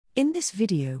In this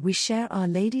video we share Our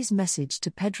Lady's message to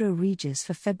Pedro Regis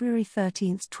for February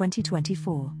 13,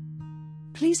 2024.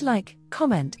 Please like,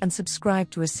 comment and subscribe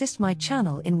to assist my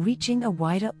channel in reaching a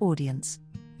wider audience.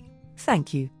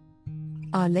 Thank you.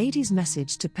 Our Lady's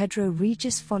message to Pedro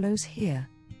Regis follows here.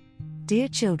 Dear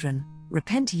children,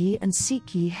 repent ye and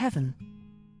seek ye heaven.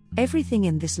 Everything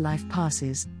in this life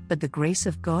passes, but the grace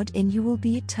of God in you will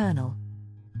be eternal.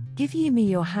 Give ye me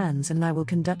your hands and I will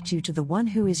conduct you to the one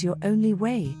who is your only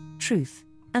way, truth,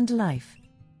 and life.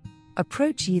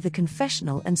 Approach ye the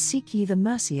confessional and seek ye the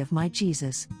mercy of my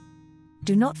Jesus.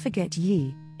 Do not forget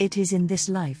ye, it is in this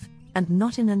life, and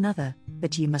not in another,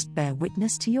 that ye must bear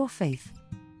witness to your faith.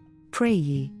 Pray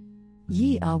ye.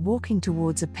 Ye are walking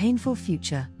towards a painful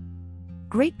future.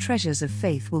 Great treasures of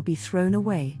faith will be thrown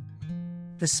away.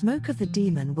 The smoke of the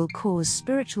demon will cause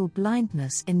spiritual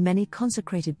blindness in many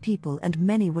consecrated people and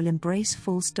many will embrace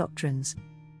false doctrines.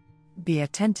 Be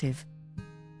attentive.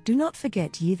 Do not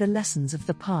forget ye the lessons of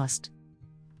the past.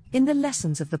 In the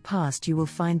lessons of the past you will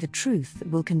find the truth that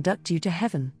will conduct you to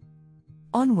heaven.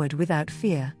 Onward without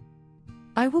fear.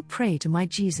 I will pray to my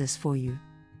Jesus for you.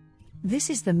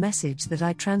 This is the message that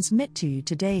I transmit to you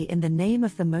today in the name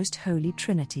of the Most Holy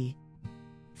Trinity.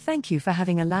 Thank you for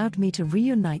having allowed me to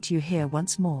reunite you here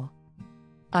once more.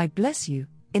 I bless you,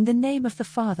 in the name of the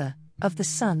Father, of the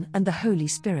Son and the Holy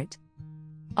Spirit.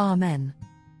 Amen.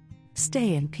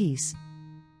 Stay in peace.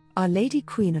 Our Lady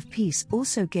Queen of Peace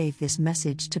also gave this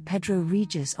message to Pedro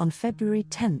Regis on February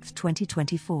 10,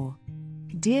 2024.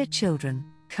 Dear children,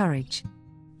 courage.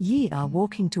 Ye are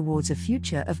walking towards a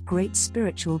future of great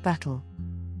spiritual battle.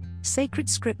 Sacred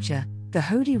Scripture, the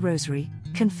Holy Rosary,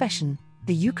 confession,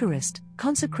 the Eucharist,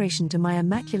 consecration to my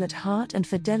Immaculate Heart and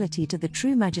fidelity to the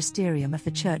true magisterium of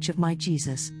the Church of my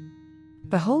Jesus.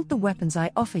 Behold the weapons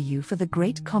I offer you for the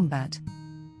great combat.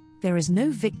 There is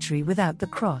no victory without the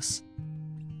cross.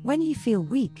 When ye feel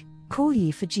weak, call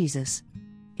ye for Jesus.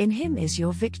 In him is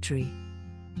your victory.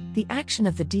 The action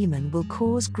of the demon will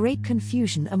cause great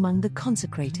confusion among the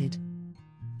consecrated.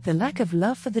 The lack of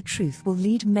love for the truth will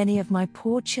lead many of my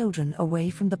poor children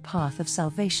away from the path of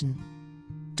salvation.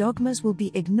 Dogmas will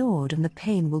be ignored and the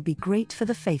pain will be great for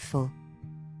the faithful.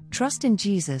 Trust in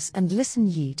Jesus and listen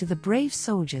ye to the brave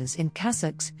soldiers in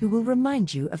cassocks who will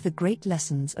remind you of the great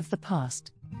lessons of the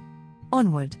past.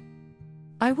 Onward.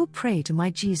 I will pray to my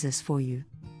Jesus for you.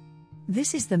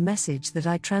 This is the message that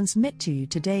I transmit to you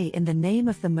today in the name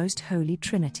of the Most Holy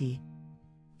Trinity.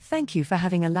 Thank you for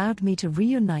having allowed me to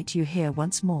reunite you here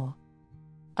once more.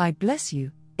 I bless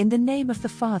you, in the name of the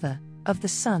Father, of the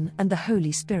Son and the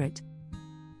Holy Spirit.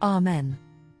 Amen.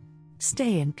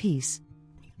 Stay in peace.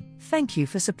 Thank you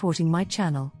for supporting my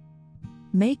channel.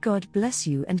 May God bless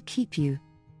you and keep you.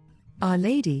 Our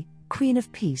Lady, Queen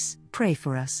of Peace, pray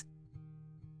for us.